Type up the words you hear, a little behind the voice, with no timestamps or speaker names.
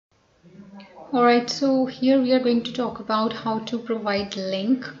Alright, so here we are going to talk about how to provide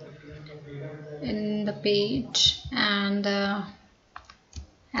link in the page, and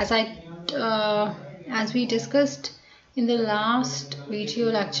as we discussed in the last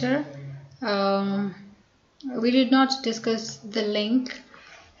video lecture, we did not discuss the link,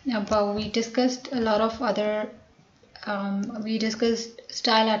 but we discussed a lot of other we discussed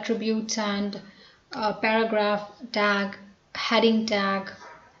style attributes and paragraph tag, heading tag,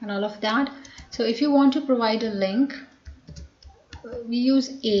 and all of that. So if you want to provide a link, we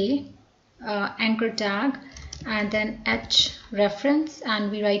use a anchor tag and then h reference,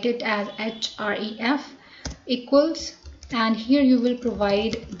 and we write it as href equals, and here you will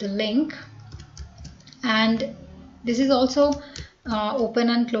provide the link, and this is also open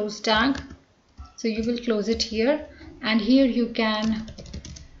and close tag, so you will close it here, and here you can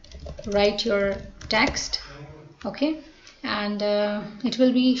write your text, okay, and it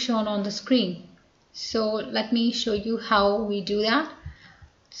will be shown on the screen. So let me show you how we do that.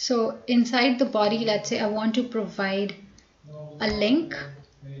 So inside the body, let's say I want to provide a link,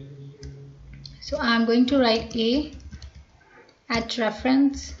 so I'm going to write a at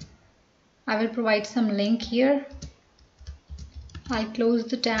reference. I will provide some link here. I'll close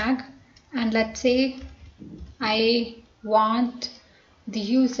the tag, and let's say I want the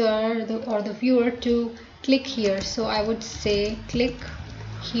user or the viewer to click here, so I would say click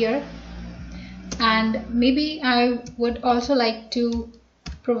here, and maybe I would also like to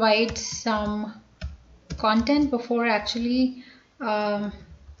provide some content before actually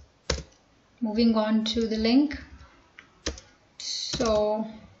moving on to the link. So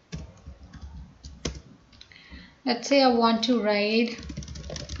let's say I want to write,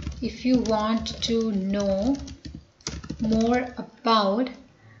 if you want to know more about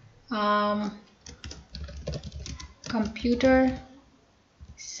computer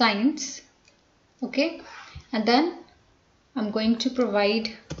science, okay, and then I'm going to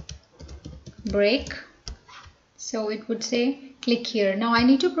provide break, so it would say click here. Now I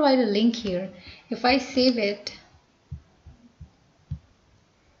need to provide a link here. If I save it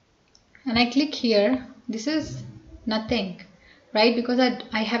and I click here, this is nothing, right? Because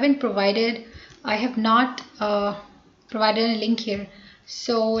I haven't provided, I have not provided a link here.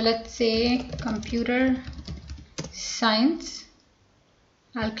 So let's say computer science,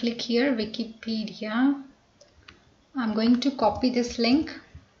 I'll click here, Wikipedia. I'm going to copy this link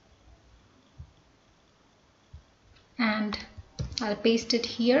and I'll paste it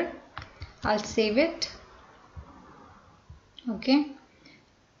here. I'll save it, okay.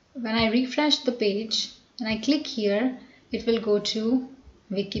 When I refresh the page and I click here, it will go to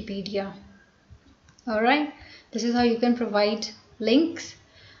Wikipedia. Alright, this is how you can provide links.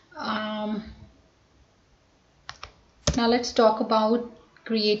 Now let's talk about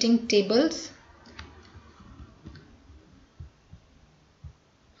creating tables.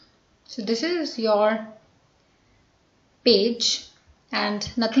 So this is your page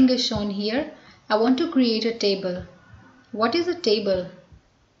and nothing is shown here. I want to create a table. What is a table,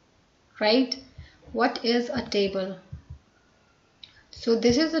 right? What is a table? So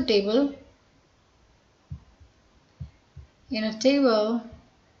this is a table. In a table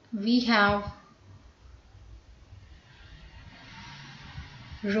we have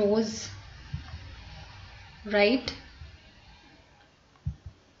rows, right?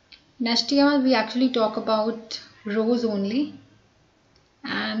 In HTML we actually talk about rows only,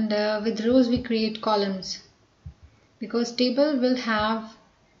 and with rows we create columns, because table will have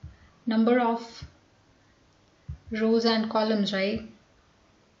number of rows and columns, right?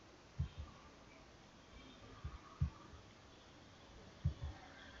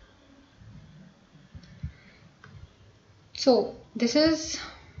 So this is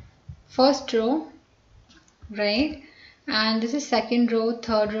first row, right? And this is second row,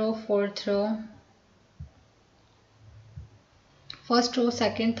 third row, fourth row. First row,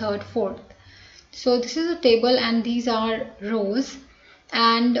 second, third, fourth. So this is a table and these are rows.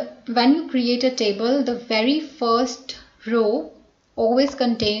 And when you create a table, the very first row always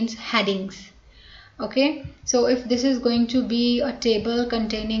contains headings. Okay, so if this is going to be a table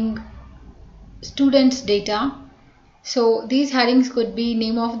containing students' data, so these headings could be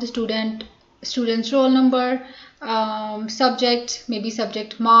name of the student, student's roll number, subject, maybe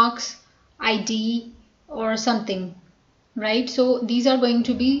subject marks, ID or something, right? So these are going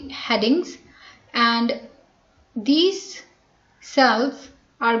to be headings, and these cells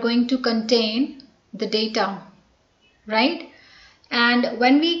are going to contain the data, right? And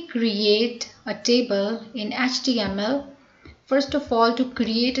when we create a table in HTML, first of all, to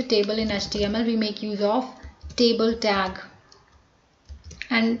create a table in HTML we make use of table tag.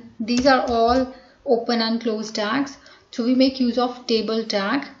 and these are all open and close tags. So we make use of table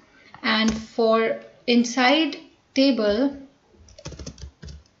tag, and for inside table,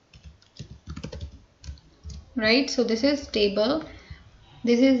 right, so this is table,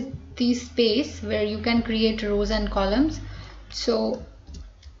 this is the space where you can create rows and columns. So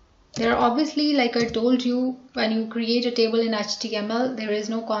there are obviously, like I told you, when you create a table in HTML, there is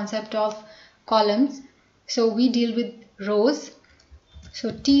no concept of columns, so we deal with rows.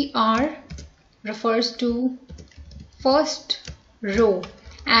 So TR refers to first row.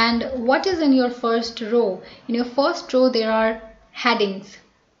 And what is in your first row? In your first row there are headings,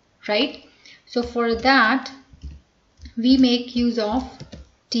 right? So for that we make use of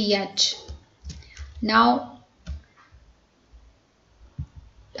TH. Now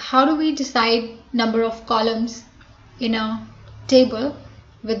how do we decide number of columns in a table?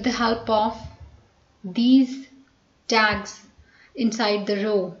 With the help of these tags inside the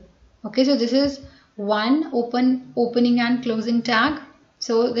row. Okay, so this is one opening and closing tag.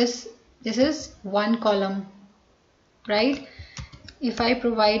 So this is one column, right? If I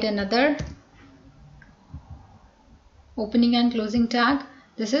provide another opening and closing tag,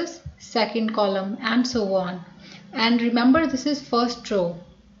 this is second column, and so on. And remember, this is first row.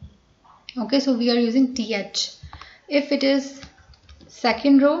 Okay, so we are using TH. If it is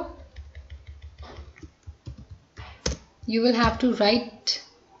second row, you will have to write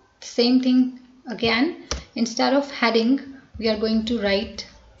the same thing again. Instead of heading, we are going to write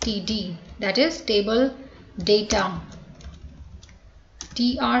TD, that is table data.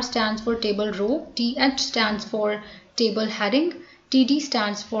 TR stands for table row, TH stands for table heading, TD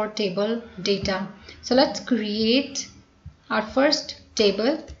stands for table data. So let's create our first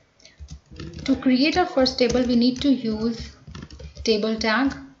table. To create our first table, we need to use table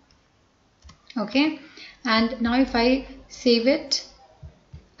tag. Okay, and now if I save it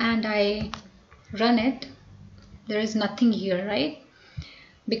and I run it, there is nothing here, right?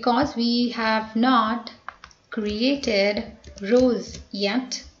 Because we have not created rows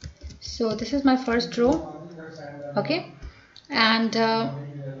yet. So this is my first row. Okay, and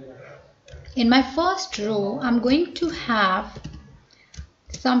in my first row I'm going to have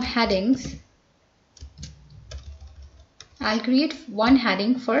some headings. I'll create one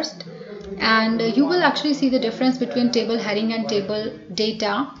heading first, and you will actually see the difference between table heading and table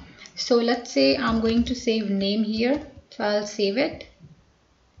data. So let's say I'm going to save name here, so I'll save it,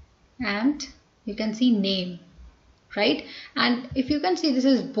 and you can see name, right? And if you can see, this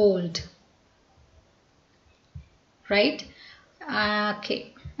is bold, right?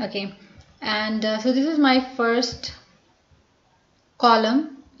 Okay, and so this is my first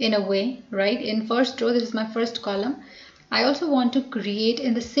column in a way, right? In first row, this is my first column. I also want to create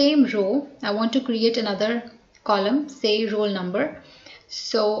in the same row, I want to create another column, say roll number.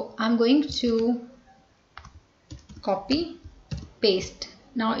 So I'm going to copy, paste.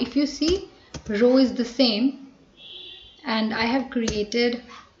 Now if you see, row is the same, and I have created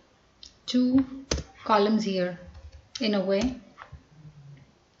two columns here in a way,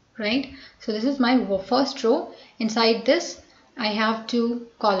 right? So this is my first row. Inside this I have two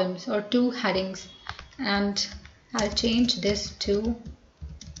columns or two headings, and I'll change this to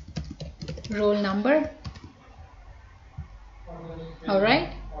roll number.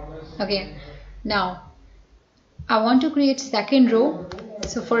 Alright, okay, now I want to create second row.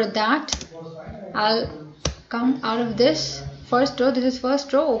 So for that I'll come out of this first row. This is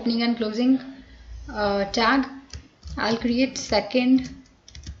first row, opening and closing tag. I'll create second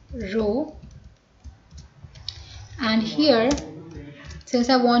row, and here, since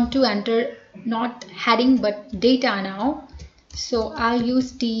I want to enter not heading but data now, so I'll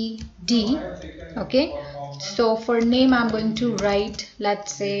use TD. Okay, so for name I'm going to write,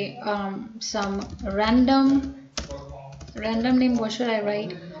 let's say some random name. What should I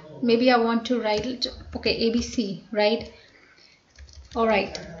write? Maybe I want to write, okay, ABC, right?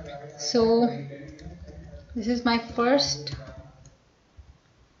 Alright, so this is my first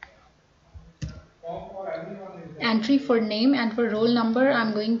entry for name, and for roll number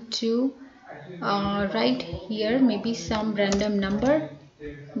I'm going to write here maybe some random number.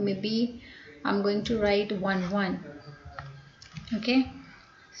 Maybe I'm going to write 11. Okay,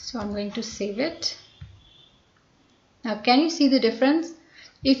 so I'm going to save it. Now can you see the difference?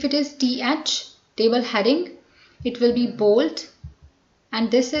 If it is TH, table heading, it will be bold, and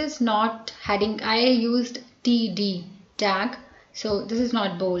this is not heading. I used TD tag, so this is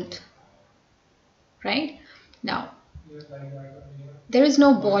not bold, right? Now there is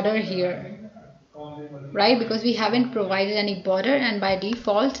no border here, right? Because we haven't provided any border, and by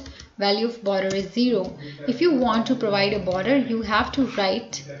default value of border is 0. If you want to provide a border, you have to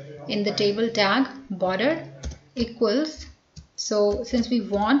write in the table tag border equals. So since we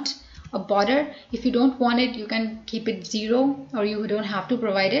want a border, if you don't want it, you can keep it 0, or you don't have to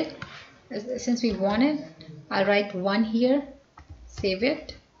provide it. Since we want it, I'll write 1 here, save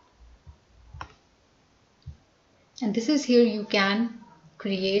it. And this is here you can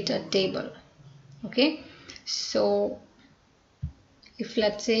create a table. Okay, so if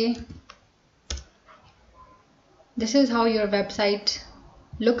let's say this is how your website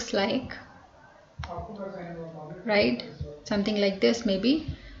looks like, right? Something like this maybe.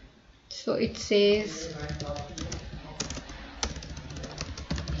 So it says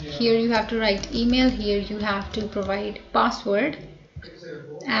here you have to write email, here you have to provide password,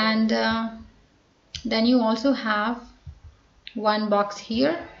 and then you also have one box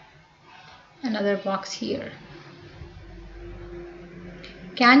here, another box here.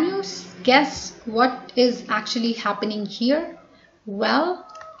 Can you guess what is actually happening here? Well,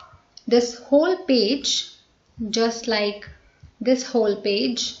 this whole page, just like this whole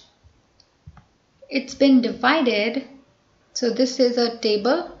page, it's been divided. So this is a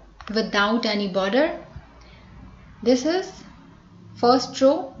table without any border. This is first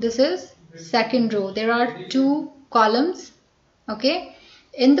row, this is second row. There are 2 columns. Okay,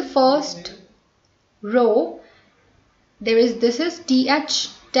 in the first row there is, this is th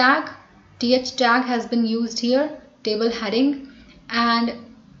tag. Th tag has been used here, table heading, and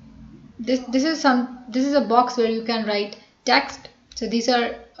this is a box where you can write text. So these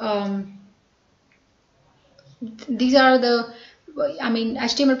are the, I mean,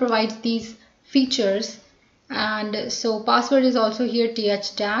 HTML provides these features. And so password is also here,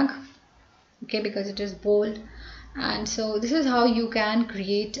 th tag, okay, because it is bold. And so this is how you can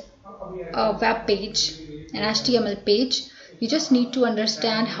create a web page, an HTML page. You just need to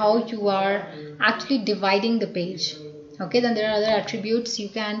understand how you are actually dividing the page. Okay, then there are other attributes you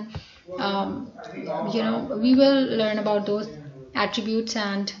can we will learn about those attributes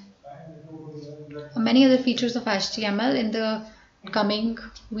and many other features of HTML in the coming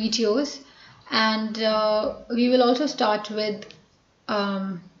videos. And we will also start with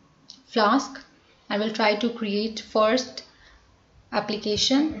Flask, and we'll try to create first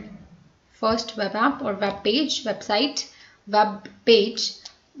application, first web app or web page, web page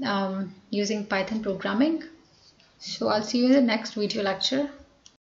using Python programming. So I'll see you in the next video lecture.